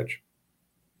a badge.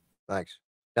 Thanks.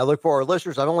 Now, look, for our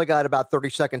listeners, I've only got about 30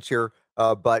 seconds here,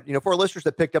 but for our listeners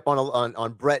that picked up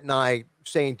on Brett and I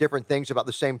saying different things about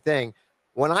the same thing,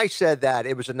 when I said that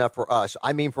it was enough for us,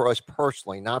 I mean for us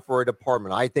personally, not for a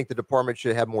department. I think the department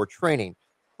should have more training,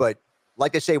 but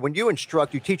like I say, when you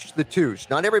instruct, you teach the twos.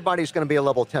 Not everybody's going to be a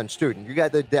level 10 student. You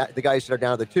got the guys that are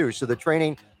down to the twos. So the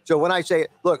training. So when I say,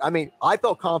 look, I mean, I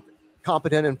felt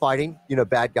competent in fighting,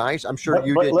 bad guys. I'm sure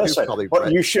you did listen, too, probably.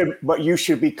 But you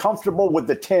should be comfortable with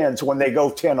the 10s when they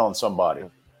go 10 on somebody.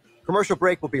 Commercial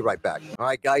break. We'll be right back. All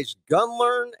right, guys.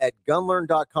 GunLearn at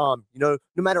gunlearn.com. No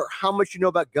matter how much you know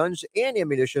about guns and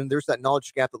ammunition, there's that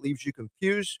knowledge gap that leaves you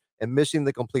confused and missing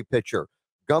the complete picture.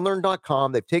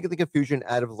 GunLearn.com, they've taken the confusion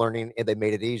out of learning and they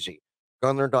made it easy.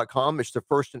 GunLearn.com is the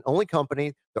first and only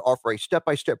company to offer a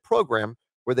step-by-step program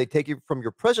where they take you from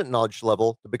your present knowledge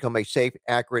level to become a safe,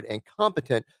 accurate, and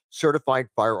competent certified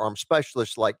firearm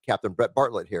specialist like Captain Brett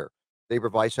Bartlett here. They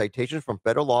provide citations from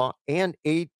federal law and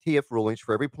ATF rulings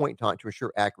for every point in time to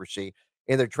ensure accuracy,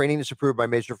 and their training is approved by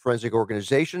major forensic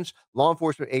organizations, law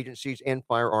enforcement agencies, and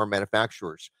firearm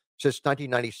manufacturers. Since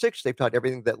 1996, they've taught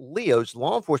everything that LEO's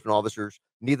law enforcement officers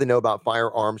need to know about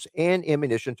firearms and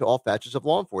ammunition to all facets of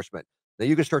law enforcement. Now,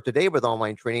 you can start today with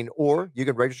online training, or you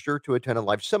can register to attend a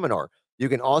live seminar. You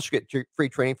can also get free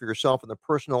training for yourself and the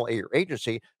personnel at your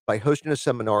agency by hosting a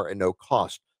seminar at no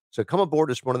cost. So come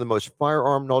aboard as one of the most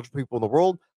firearm knowledgeable people in the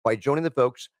world by joining the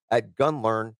folks at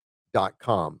GunLearn.com.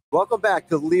 Welcome back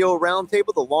to the Leo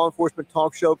Roundtable, the law enforcement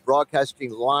talk show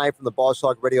broadcasting live from the Boss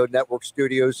Hog Radio Network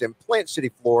studios in Plant City,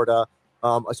 Florida.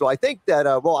 So I think that,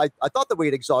 I thought that we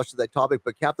had exhausted that topic,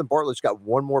 but Captain Bartlett's got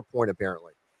one more point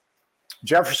apparently.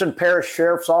 Jefferson Parish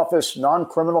Sheriff's Office,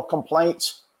 non-criminal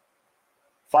complaints,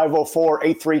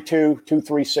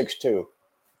 504-832-2362.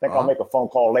 I think I'll make a phone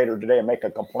call later today and make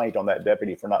a complaint on that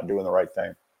deputy for not doing the right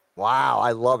thing. Wow,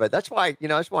 I love it. That's why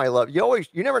I love it.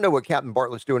 You never know what Captain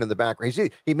Bartlett's doing in the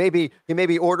background. He may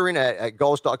be ordering at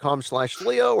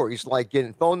Gulls.com/Leo, or he's like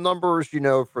getting phone numbers,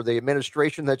 for the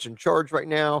administration that's in charge right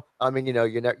now. I mean,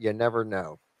 you never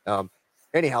know.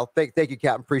 Anyhow, thank you,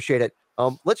 Captain. Appreciate it.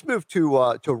 Let's move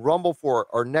to Rumble for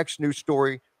our next news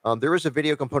story. There is a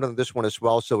video component of this one as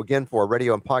well. So again, for our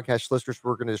radio and podcast listeners,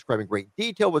 we're going to describe in great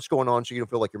detail what's going on so you don't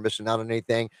feel like you're missing out on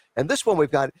anything. And this one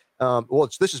we've got,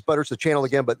 this is Butters, the channel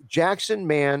again, but Jackson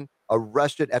man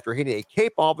arrested after hitting a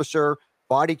Cape officer,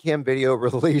 body cam video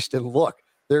released. And look,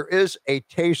 there is a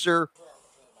taser.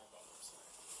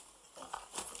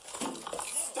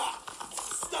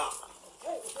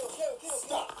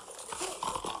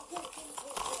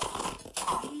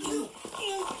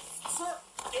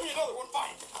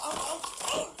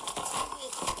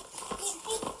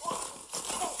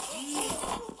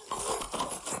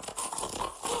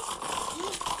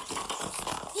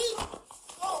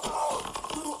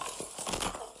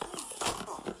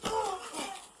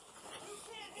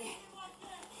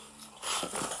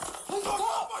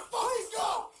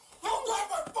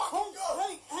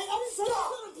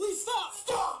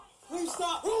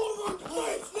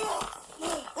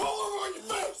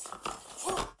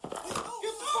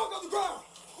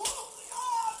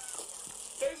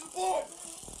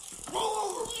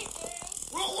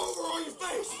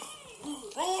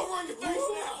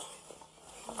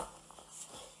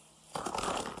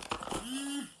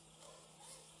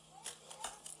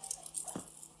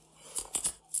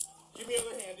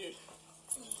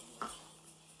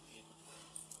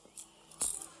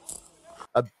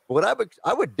 What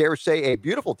I would dare say a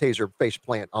beautiful taser face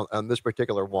plant on this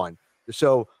particular one.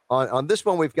 So on this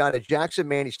one, we've got a Jackson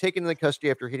man. He's taken into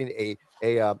custody after hitting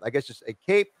I guess it's a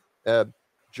Cape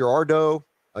Girardeau.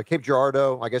 Cape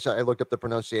Girardeau. I guess I looked up the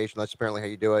pronunciation. That's apparently how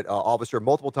you do it. Officer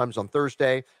multiple times on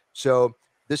Thursday. So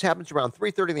this happens around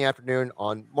 3:30 in the afternoon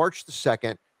on March the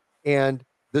 2nd. And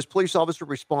this police officer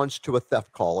responds to a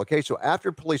theft call. Okay. So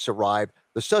after police arrive,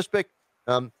 the suspect,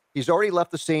 he's already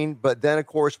left the scene, but then, of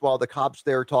course, while the cops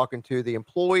there talking to the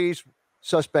employees,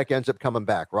 suspect ends up coming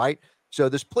back, right? So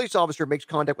this police officer makes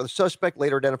contact with the suspect,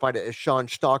 later identified as Sean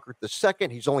Stockard II.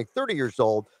 He's only 30 years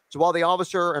old. So while the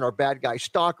officer and our bad guy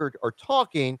Stockard are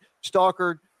talking,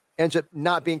 Stockard ends up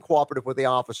not being cooperative with the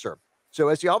officer. So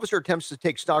as the officer attempts to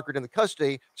take Stockard into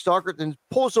custody, Stockard then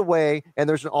pulls away and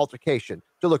there's an altercation.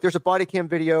 So look, there's a body cam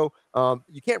video.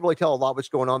 You can't really tell a lot what's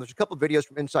going on. There's a couple of videos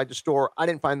from inside the store. I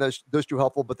didn't find those too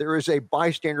helpful, but there is a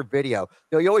bystander video.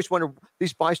 You always wonder,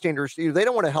 these bystanders, they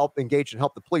don't want to engage and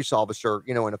help the police officer,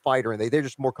 in a fight, or they're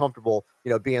just more comfortable,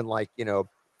 being like,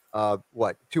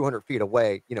 200 feet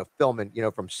away,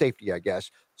 filming, from safety, I guess.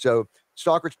 So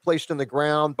Stockard's placed on the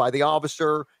ground by the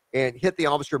officer and hit the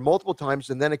officer multiple times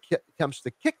and then attempts to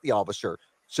kick the officer.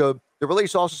 So the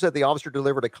release also said the officer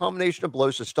delivered a combination of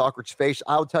blows to Stockard's face.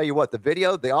 I'll tell you what, the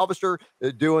video, the officer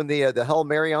doing the Hail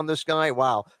Mary on this guy,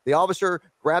 wow. The officer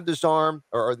grabbed his arm,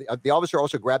 or the officer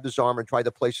also grabbed his arm and tried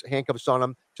to place handcuffs on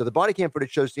him. So the body cam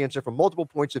footage shows the incident from multiple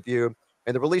points of view.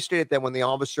 And the release stated that when the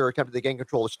officer attempted to gain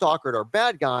control of Stockard, our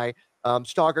bad guy,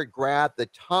 Stockard grabbed the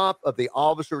top of the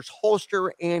officer's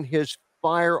holster and his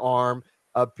firearm,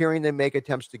 appearing to make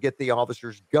attempts to get the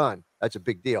officer's gun. That's a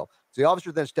big deal. So the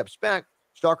officer then steps back.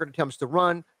 Stockard attempts to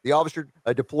run. The officer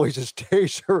deploys his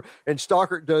taser, and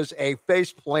Stockard does a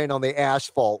face plant on the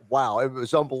asphalt. Wow, it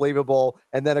was unbelievable.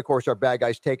 And then, of course, our bad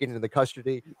guy's taken into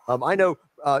custody. I know,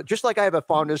 just like I have a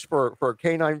fondness for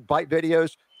canine bite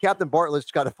videos, Captain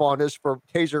Bartlett's got a fondness for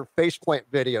taser face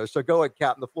plant videos. So go ahead,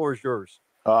 Captain. The floor is yours.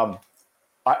 I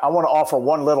want to offer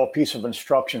one little piece of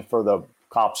instruction for the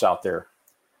cops out there.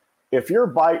 If you're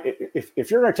going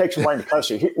to take somebody into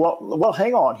custody, well,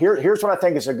 hang on. Here's what I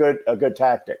think is a good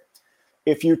tactic.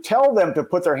 If you tell them to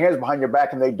put their hands behind your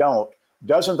back and they don't,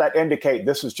 doesn't that indicate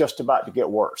this is just about to get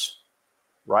worse,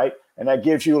 right? And that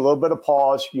gives you a little bit of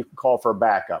pause. You can call for a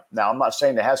backup. Now, I'm not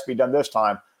saying it has to be done this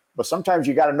time, but sometimes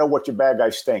you got to know what your bad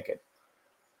guy's thinking.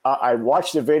 I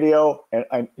watched the video,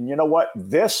 and you know what?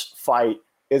 This fight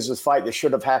is the fight that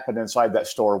should have happened inside that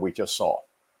store we just saw.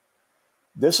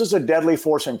 This is a deadly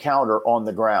force encounter on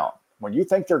the ground. When you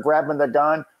think they're grabbing the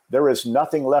gun, there is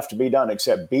nothing left to be done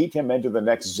except beat him into the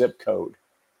next zip code.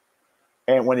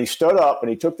 And when he stood up and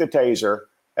he took the taser,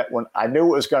 when I knew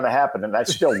it was going to happen, and I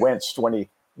still winced when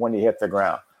he hit the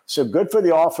ground. So good for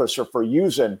the officer for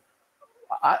using,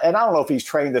 and I don't know if he's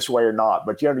trained this way or not,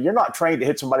 but you're not trained to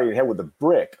hit somebody in the head with a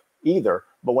brick either.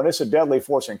 But when it's a deadly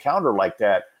force encounter like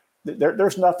that,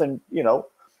 there's nothing,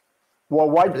 Well,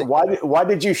 why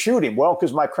did you shoot him? Well,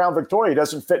 because my Crown Victoria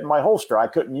doesn't fit in my holster. I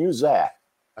couldn't use that.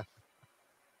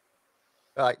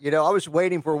 I was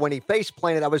waiting for when he face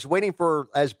planted. I was waiting for,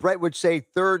 as Brett would say,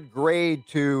 third grade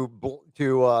to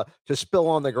spill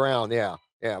on the ground. Yeah.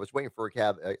 I was waiting for a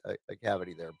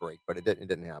cavity there break, but it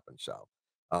didn't happen. So,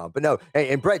 but no.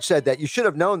 And Brett said that you should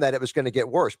have known that it was going to get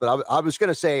worse. But I was going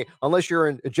to say, unless you're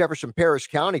in Jefferson Parish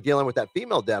County dealing with that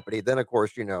female deputy, then of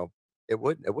course it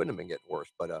wouldn't have been getting worse.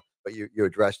 But you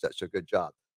addressed that, so good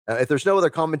job. If there's no other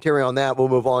commentary on that, we'll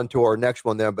move on to our next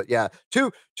one there. But yeah,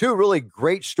 two really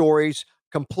great stories,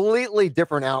 completely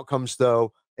different outcomes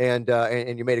though. And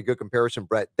you made a good comparison,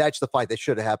 Brett. That's the fight that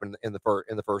should have happened in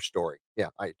the first story. Yeah,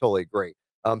 I totally agree.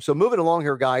 So moving along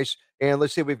here, guys, and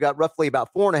let's see, we've got roughly about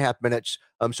 4.5 minutes.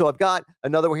 So I've got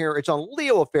another one here. It's on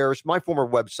Leo Affairs, my former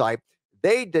website.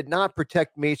 They did not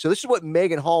protect me. So this is what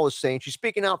Megan Hall is saying. She's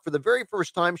speaking out for the very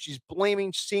first time. She's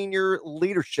blaming senior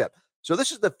leadership. So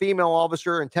this is the female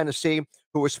officer in Tennessee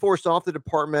who was forced off the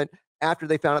department after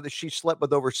they found out that she slept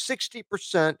with over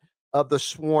 60% of the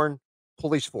sworn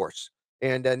police force.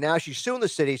 And now she's suing the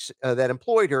city that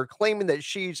employed her, claiming that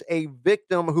she's a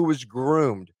victim who was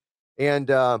groomed. And,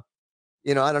 I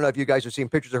don't know if you guys have seen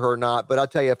pictures of her or not, but I'll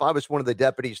tell you, if I was one of the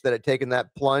deputies that had taken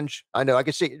that plunge, I know I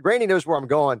can see Randy knows where I'm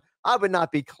going. I would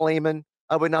not be claiming.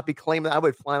 I would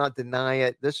flat out deny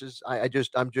it. This is,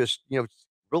 I'm just,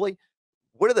 really,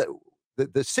 what are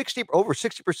the 60, over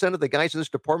 60% of the guys in this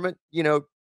department,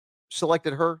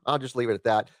 selected her? I'll just leave it at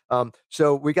that.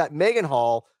 So we got Megan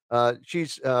Hall.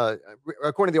 She's,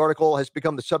 according to the article, has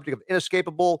become the subject of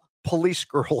inescapable police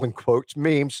girl, in quotes,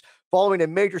 memes, following a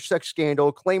major sex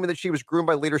scandal, claiming that she was groomed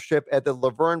by leadership at the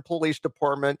Laverne Police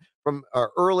Department from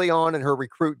early on in her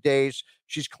recruit days.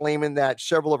 She's claiming that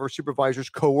several of her supervisors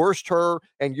coerced her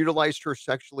and utilized her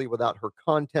sexually without her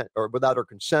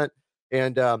consent.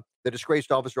 And the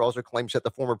disgraced officer also claims that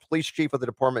the former police chief of the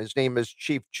department, his name is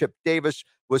Chief Chip Davis,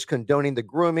 was condoning the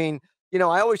grooming. I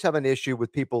always have an issue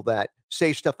with people that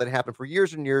say stuff that happened for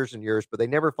years and years and years, but they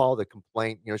never follow the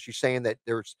complaint. She's saying that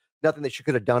there's nothing that she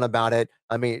could have done about it.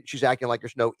 I mean, she's acting like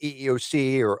there's no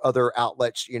EEOC or other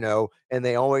outlets, and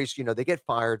they always, they get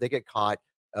fired, they get caught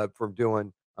for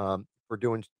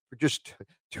just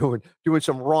doing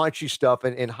some raunchy stuff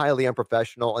and highly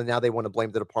unprofessional, and now they want to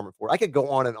blame the department for it. I could go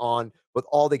on and on with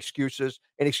all the excuses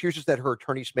that her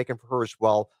attorney's making for her as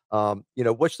well.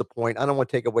 What's the point? I don't want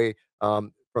to take away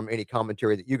from any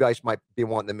commentary that you guys might be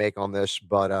wanting to make on this,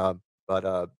 but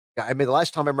I mean, the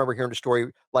last time I remember hearing a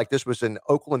story like this was in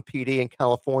Oakland PD in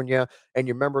California, and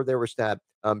you remember there was that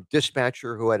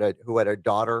dispatcher who had a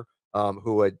daughter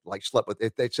who had slept with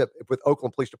it. They said with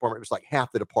Oakland Police Department, it was like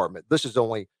half the department. This is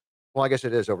only, well, I guess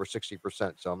it is over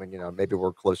 60%. So I mean, maybe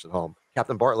we're close at home.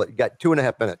 Captain Bartlett, you got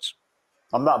 2.5 minutes.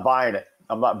 I'm not buying it.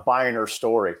 I'm not buying her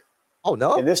story. Oh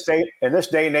no! In this day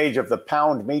and age of the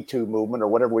Pound Me Too movement or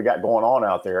whatever we got going on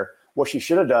out there, what she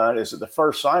should have done is at the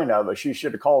first sign of it, she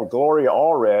should have called Gloria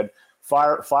Allred,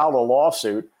 filed a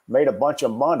lawsuit, made a bunch of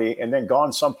money, and then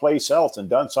gone someplace else and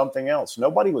done something else.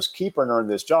 Nobody was keeping her in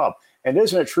this job. And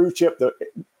isn't it true, Chip, that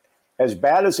as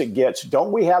bad as it gets,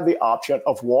 don't we have the option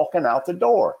of walking out the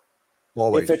door?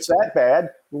 Always. If it's that bad,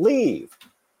 leave.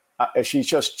 She's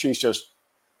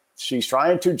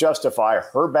trying to justify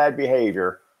her bad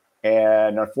behavior.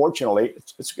 And unfortunately,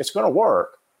 it's going to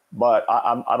work, but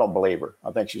I don't believe her. I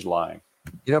think she's lying.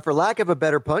 For lack of a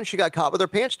better pun, she got caught with her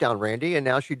pants down, Randy, and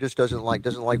now she just doesn't like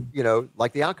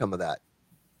the outcome of that.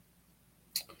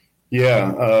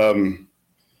 Yeah,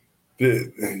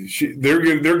 they're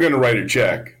going to write a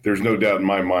check. There's no doubt in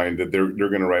my mind that they're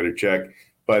going to write a check,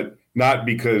 but not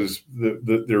because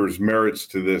there's merits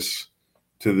to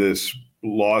this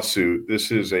lawsuit. This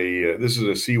is a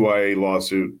CYA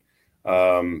lawsuit.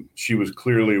 She was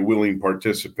clearly a willing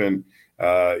participant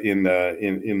in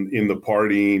the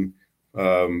partying,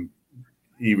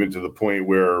 even to the point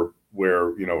where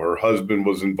her husband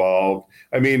was involved.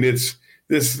 I mean,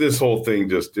 this whole thing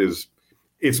just is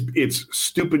it's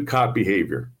stupid cop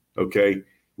behavior. Okay,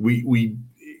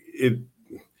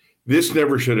 this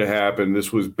never should have happened.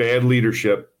 This was bad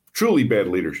leadership, truly bad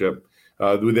leadership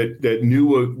that knew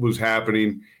what was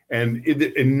happening, and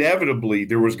inevitably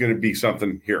there was going to be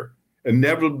something here.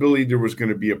 Inevitably, there was going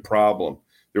to be a problem.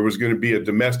 There was going to be a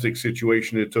domestic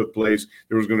situation that took place.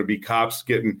 There was going to be cops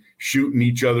shooting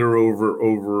each other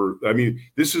over. I mean,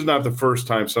 this is not the first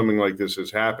time something like this has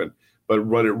happened. But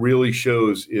what it really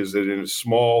shows is that in a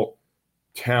small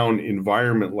town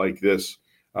environment like this,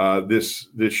 this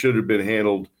should have been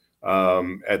handled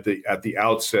at the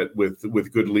outset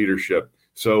with good leadership.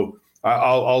 So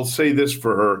I'll say this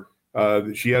for her.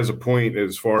 She has a point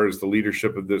as far as the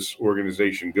leadership of this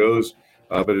organization goes,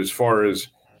 but as far as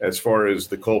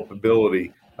the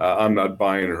culpability, I'm not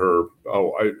buying her.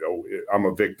 I'm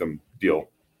a victim deal.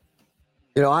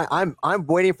 I'm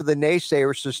waiting for the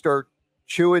naysayers to start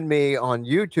chewing me on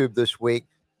YouTube this week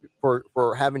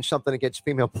for having something against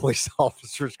female police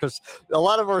officers, because a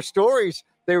lot of our stories,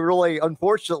 they really,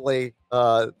 unfortunately,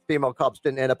 female cops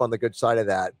didn't end up on the good side of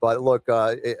that. But look,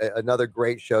 another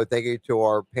great show. Thank you to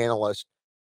our panelists.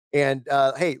 And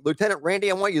hey, Lieutenant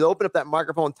Randy, I want you to open up that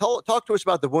microphone. Talk to us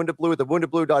about the Wounded Blue at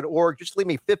thewoundedblue.org. Just leave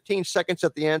me 15 seconds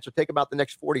at the end, so take about the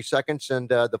next 40 seconds, and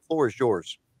the floor is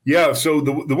yours. Yeah, so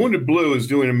the Wounded Blue is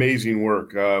doing amazing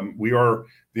work. We are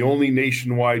the only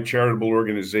nationwide charitable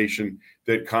organization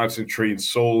that concentrates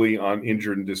solely on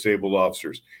injured and disabled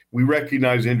officers. We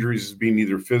recognize injuries as being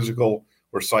either physical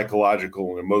or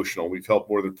psychological and emotional. We've helped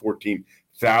more than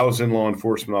 14,000 law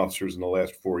enforcement officers in the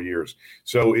last 4 years.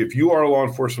 So if you are a law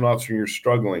enforcement officer and you're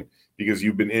struggling because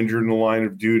you've been injured in the line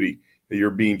of duty, that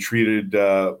you're being treated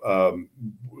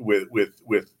with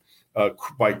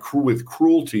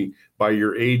cruelty by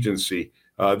your agency,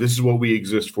 this is what we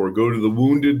exist for. Go to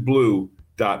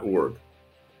thewoundedblue.org.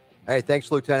 Hey,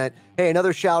 thanks, Lieutenant. Hey,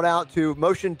 another shout out to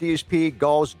Motion DSP,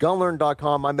 Galls,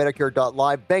 Gunlearn.com,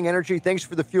 MyMedicare.live, Bang Energy. Thanks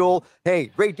for the fuel.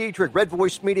 Hey, Ray Dietrich, Red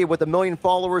Voice Media with 1 million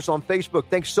followers on Facebook.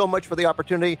 Thanks so much for the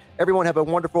opportunity. Everyone have a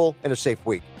wonderful and a safe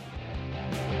week.